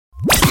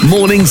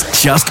Mornings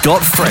just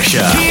got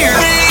fresher. Here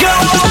we go.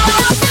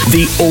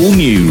 The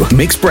all-new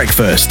Mixed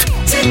Breakfast.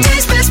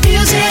 Today's best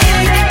music.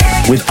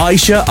 With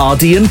Aisha,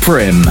 Ardy and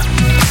Prim.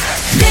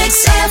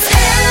 Mix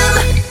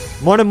FM.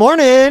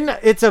 Morning.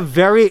 It's a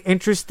very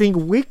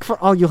interesting week for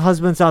all you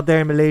husbands out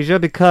there in Malaysia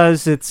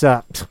because it's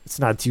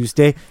not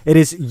Tuesday. It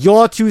is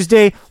your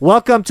Tuesday.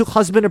 Welcome to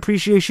Husband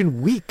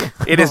Appreciation Week.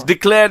 It is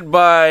declared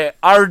by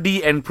RD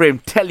and Prem.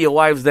 Tell your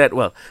wives that,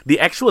 well,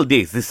 the actual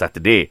day is this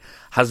Saturday,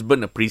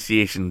 Husband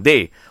Appreciation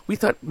Day. We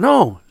thought,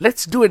 no,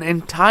 let's do an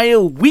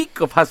entire week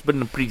of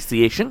Husband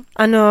Appreciation.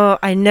 I know,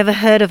 I never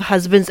heard of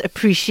Husband's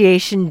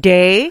Appreciation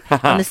Day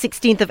on the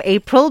 16th of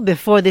April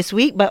before this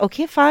week, but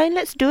okay, fine,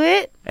 let's do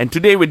it. And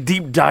today we're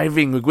deep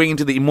diving. We're going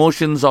into the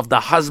emotions of the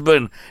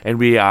husband, and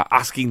we are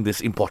asking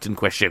this important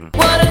question.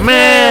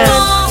 Man!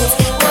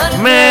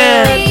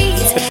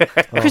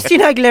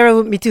 Christina Aguilera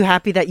wouldn't be too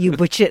happy that you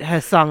butchered her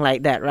song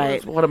like that,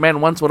 right? What a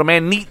man wants, what a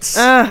man needs.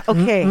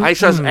 Okay.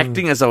 Aisha's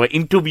acting as our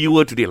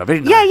interviewer today. Very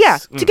nice. Yeah.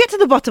 To get to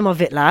the bottom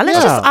of it,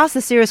 let's just ask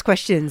the serious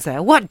questions.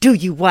 What do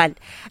you want?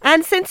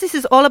 And since this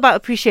is all about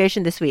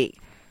appreciation this week,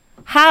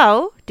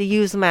 how do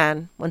you as a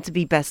man want to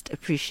be best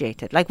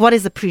appreciated? Like, what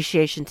is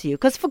appreciation to you?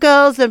 Because for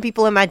girls, when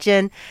people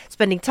imagine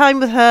spending time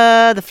with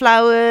her, the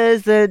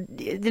flowers, the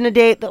dinner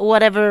date, the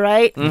whatever,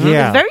 right?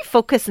 Yeah. It's very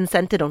focused and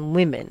centered on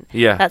women.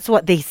 Yeah. That's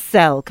what they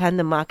sell, kind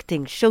of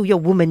marketing. Show your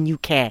woman you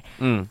care.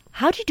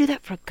 How do you do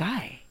that for a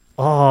guy?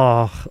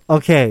 Oh,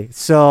 okay.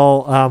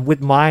 So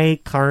with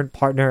my current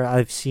partner,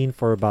 I've seen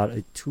for about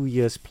 2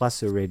 years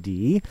plus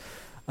already.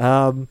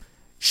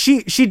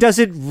 She does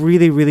it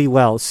really, really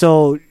well.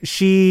 So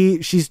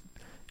she's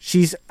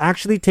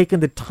actually taken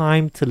the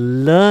time to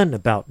learn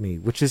about me,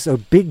 which is a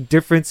big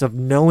difference of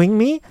knowing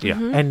me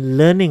and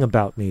learning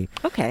about me.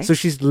 Okay. So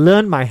she's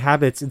learned my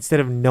habits instead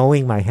of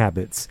knowing my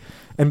habits.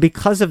 And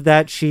because of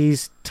that,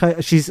 she's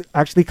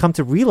actually come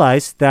to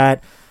realize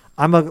that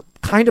I'm a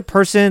kind of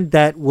person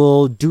that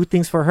will do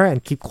things for her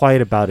and keep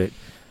quiet about it.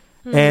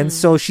 And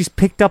so she's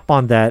picked up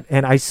on that,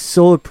 and I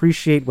so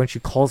appreciate when she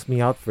calls me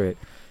out for it.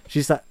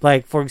 She's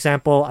like, for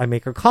example, I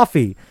make her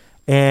coffee,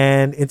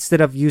 and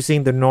instead of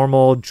using the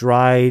normal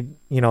dried,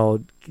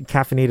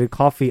 caffeinated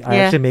coffee, I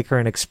actually make her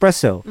an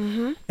espresso.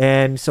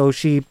 And so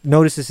she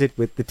notices it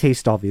with the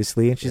taste,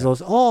 obviously, and she's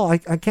always,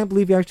 I can't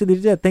believe you actually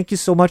did that. Thank you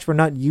so much for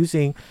not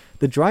using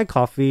the dry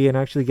coffee and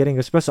actually getting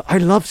espresso. I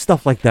love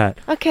stuff like that.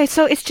 Okay,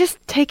 so it's just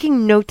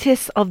taking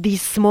notice of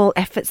these small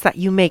efforts that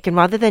you make, and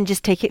rather than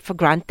just take it for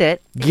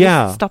granted,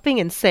 just stopping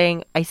and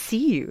saying, I see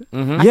you.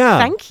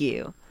 Thank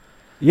you.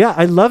 Yeah,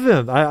 I love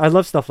him. I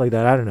love stuff like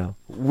that. I don't know.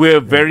 We're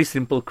very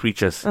simple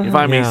creatures, if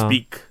I may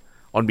speak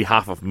on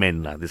behalf of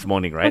men this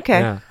morning, right? Okay.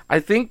 Yeah. I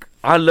think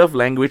our love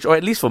language, or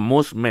at least for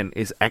most men,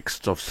 is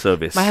acts of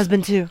service. My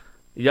husband too.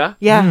 Yeah?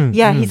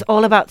 Yeah, he's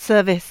all about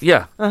service.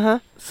 Yeah.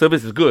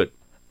 Service is good.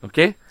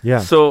 Okay? Yeah.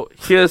 So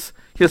here's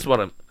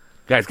what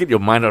guys, get your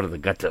mind out of the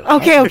gutter.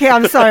 Okay,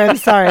 I'm sorry. I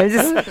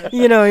just,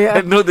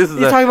 I know this is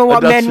you're talking about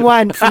what men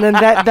want, and then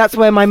that's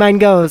where my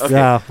mind goes. Okay.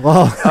 Yeah.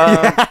 Well,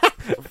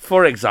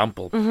 For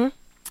example,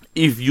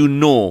 if you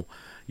know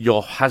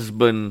your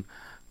husband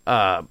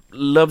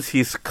loves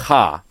his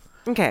car,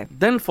 Okay.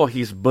 then for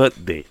his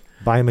birthday,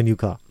 buy him a new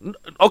car.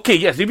 okay,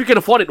 yes, if you can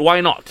afford it,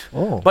 why not?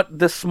 Oh. But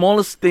the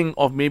smallest thing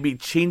of maybe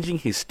changing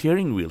his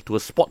steering wheel to a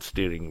sports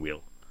steering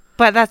wheel.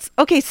 But that's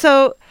okay.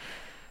 So,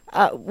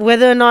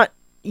 whether or not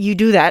you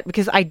do that,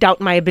 because I doubt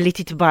my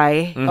ability to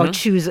buy or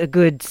choose a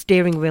good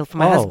steering wheel for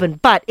my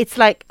husband. But it's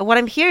like what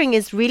I'm hearing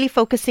is really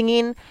focusing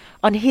in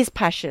on his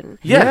passion.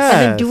 Yes. And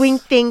then doing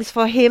things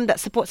for him that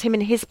supports him in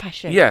his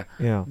passion. Yeah.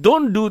 Yeah.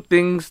 Don't do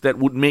things that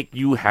would make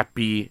you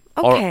happy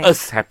or Okay.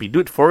 us happy.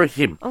 Do it for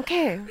him.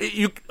 Okay.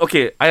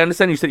 Okay, I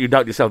understand you said you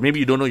doubt yourself. Maybe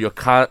you don't know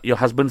your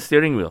husband's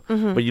steering wheel,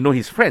 but you know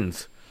his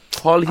friends.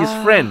 Call his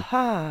friend.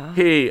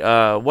 Hey,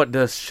 what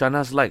does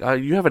Shana's like?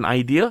 You have an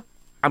idea?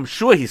 I'm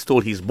sure he's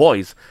told his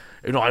boys,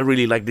 I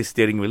really like this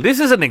steering wheel. This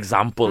is an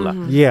example.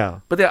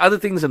 Yeah. But there are other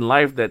things in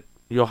life that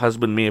your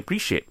husband may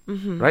appreciate,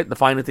 right? The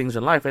finer things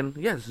in life. And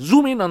yes,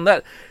 zoom in on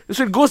that.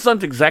 So it goes down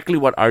to exactly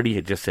what Ardy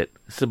had just said.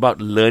 It's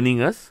about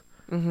learning us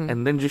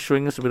and then just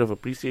showing us a bit of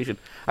appreciation.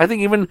 I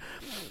think even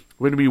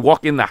when we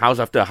walk in the house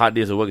after a hard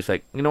day's of work, it's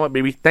like, you know what,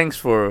 baby, thanks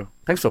for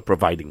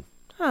providing.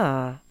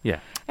 Yeah.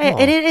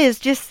 And it is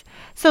just,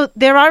 so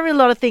there are a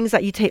lot of things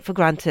that you take for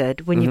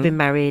granted when you've been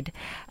married,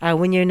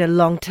 when you're in a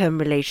long-term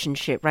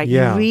relationship, right?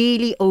 Yeah. You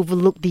really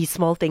overlook these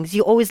small things.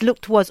 You always look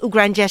towards,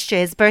 grand gesture,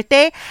 his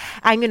birthday.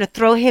 I'm going to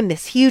throw him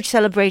this huge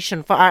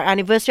celebration for our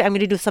anniversary. I'm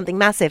going to do something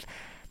massive.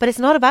 But it's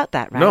not about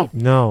that, right?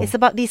 No. It's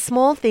about these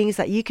small things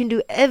that you can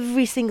do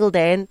every single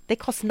day, and they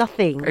cost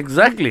nothing.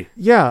 Exactly.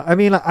 Yeah, I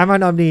mean, I might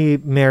not be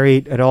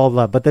married at all,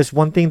 but there's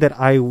one thing that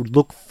I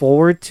look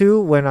forward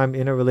to when I'm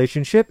in a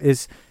relationship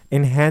is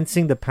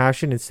enhancing the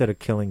passion instead of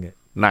killing it.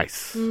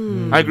 Nice.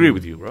 I agree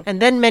with you, bro.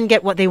 And then men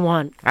get what they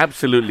want.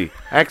 Absolutely.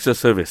 Acts of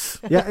service.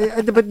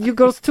 Yeah, but you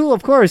girls too,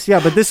 of course. Yeah,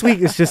 but this week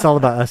it's just all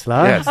about us,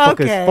 lah. Yes.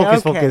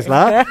 Focus,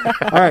 lah.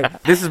 All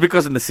right. This is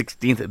because on the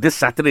 16th, this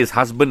Saturday is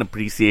Husband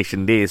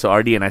Appreciation Day. So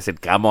RD and I said,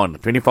 come on,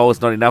 24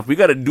 hours not enough. We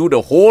got to do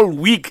the whole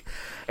week.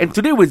 And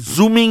today we're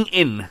zooming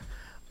in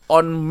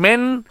on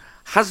men,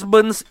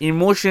 husbands'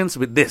 emotions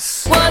with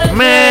this.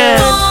 Man.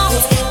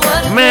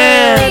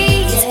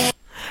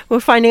 We're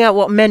finding out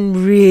what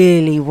men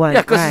really want.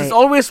 Yeah, because right. it's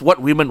always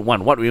what women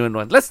want,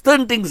 Let's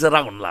turn things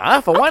around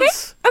for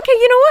once. Okay,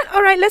 you know what?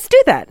 All right, let's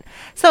do that.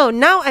 So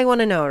now I want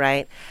to know,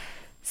 right?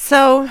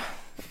 So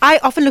I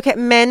often look at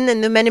men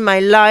and the men in my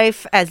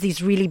life as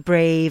these really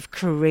brave,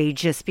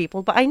 courageous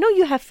people, but I know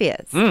you have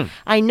fears.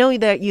 I know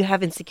that you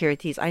have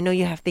insecurities. I know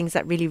you have things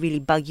that really, really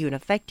bug you and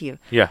affect you.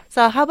 Yeah.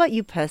 So how about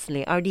you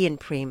personally, RD and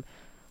Prem?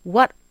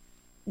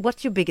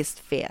 What's your biggest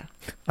fear?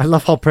 I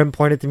love how Prem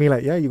pointed to me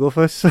like, yeah, you go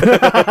first. So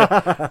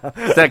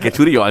I can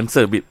choose your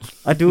answer a bit.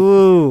 I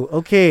do.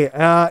 Okay.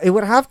 It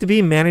would have to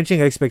be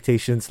managing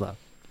expectations, lah.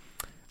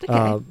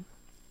 Okay.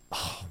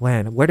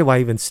 Man, where do I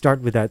even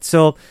start with that?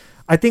 So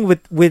I think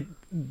with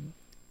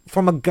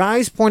from a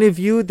guy's point of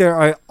view, there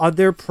are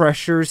other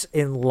pressures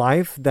in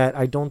life that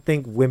I don't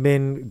think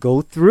women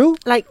go through.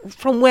 Like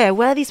from where?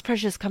 Where are these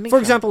pressures coming For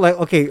from? example,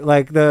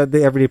 like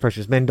the everyday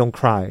pressures. Men don't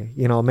cry.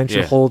 Men should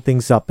Yeah. hold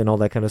things up and all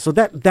that kind of. So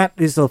that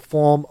is a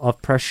form of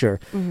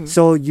pressure.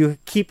 So you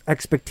keep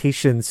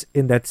expectations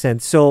in that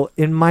sense. So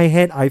in my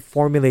head, I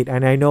formulate,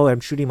 and I know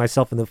I'm shooting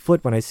myself in the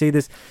foot when I say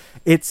this.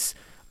 It's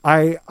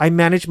I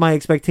manage my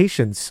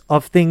expectations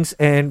of things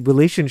and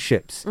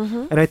relationships.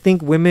 And I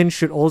think women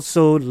should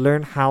also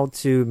learn how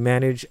to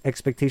manage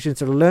expectations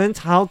or learn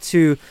how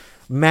to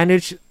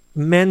manage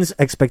men's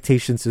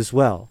expectations as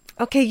well.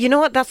 Okay, you know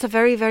what? That's a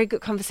very, very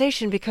good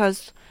conversation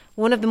because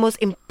one of the most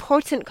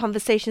important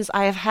conversations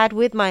I have had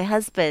with my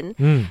husband,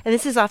 and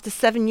this is after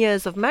 7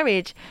 years of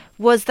marriage,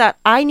 was that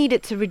I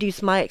needed to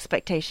reduce my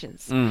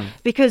expectations.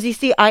 Because you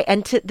see, I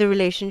entered the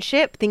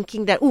relationship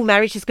thinking that,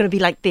 marriage is going to be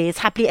like this,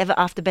 happily ever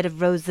after, bed of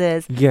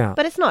roses. Yeah.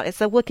 But it's not.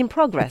 It's a work in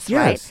progress,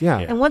 right? Yes, yeah.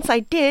 And once I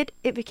did,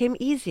 it became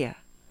easier.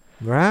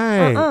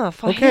 Right.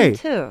 For okay. him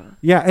too.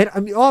 Yeah, and I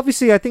mean,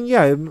 obviously, I think,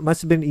 it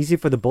must have been easy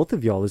for the both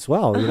of y'all as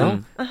well, you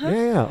know?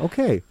 Yeah,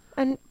 okay.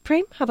 And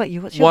Prem, how about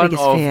you? What's your One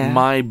biggest of fear?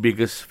 my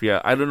biggest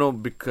fear, I don't know,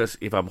 because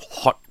if I'm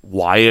hot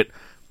wired,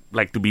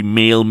 like to be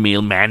male,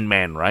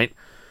 man, right,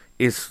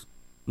 is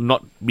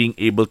not being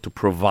able to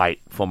provide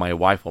for my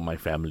wife or my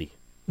family.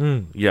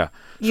 Yeah.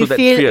 You that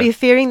feel fear. you're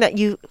fearing that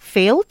you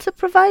failed to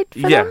provide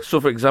for Yeah. them? So,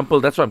 for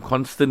example, that's why I'm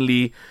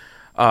constantly,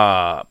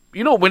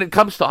 when it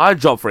comes to our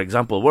job, for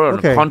example, we're on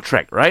Okay. a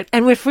contract, right?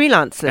 And we're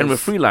freelancers. And we're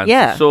freelancers.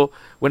 Yeah. So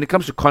when it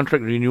comes to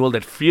contract renewal,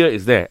 that fear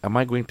is there. Am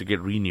I going to get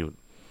renewed?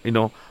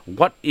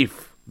 What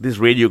if this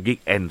radio gig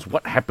ends?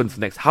 What happens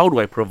next? How do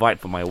I provide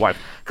for my wife?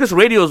 Because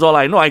radio is all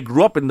I know. I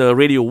grew up in the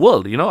radio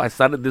world. I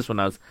started this when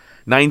I was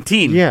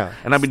 19. Yeah.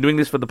 And I've been doing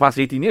this for the past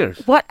 18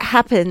 years. What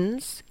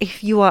happens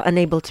if you are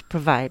unable to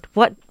provide?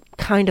 What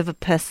kind of a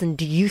person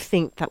do you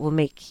think that will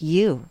make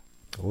you?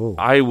 Oh.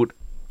 I would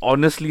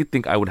honestly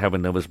think I would have a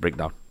nervous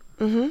breakdown.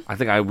 I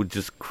think I would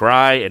just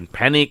cry and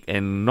panic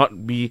and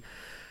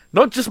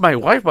not just my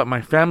wife, but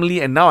my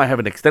family. And now I have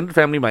an extended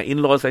family, my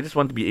in-laws. I just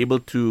want to be able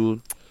to,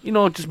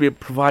 just be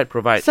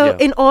provide. So yeah.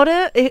 in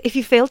order, if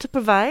you fail to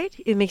provide,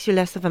 it makes you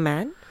less of a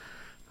man?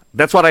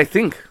 That's what I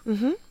think.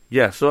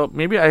 Yeah, so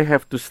maybe I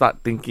have to start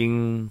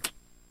thinking,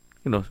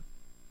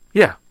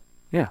 yeah.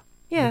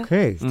 Yeah.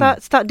 Okay.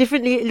 Start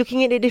differently,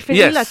 looking at it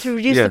differently, Yes, like to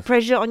reduce the yes.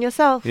 pressure on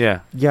yourself. Yeah.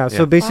 Yeah,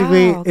 so Yeah.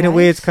 basically, Wow, in a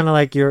way, it's guys. kind of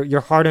like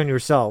you're hard on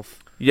yourself.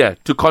 Yeah,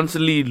 to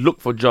constantly look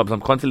for jobs. I'm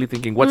constantly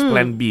thinking, what's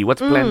plan B? What's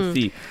plan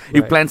C?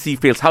 If Right. plan C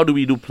fails, how do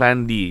we do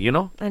plan D,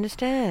 I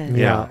understand.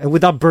 Yeah. And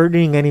without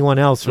burdening anyone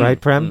else, right,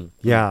 Prem?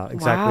 Yeah, Wow,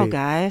 exactly.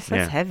 guys,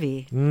 that's Yeah.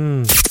 heavy.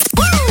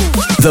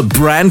 The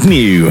brand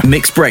new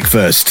Mixed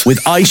Breakfast with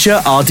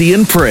Aisha, Ardy,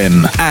 and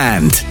Prim,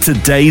 and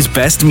today's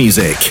best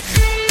music.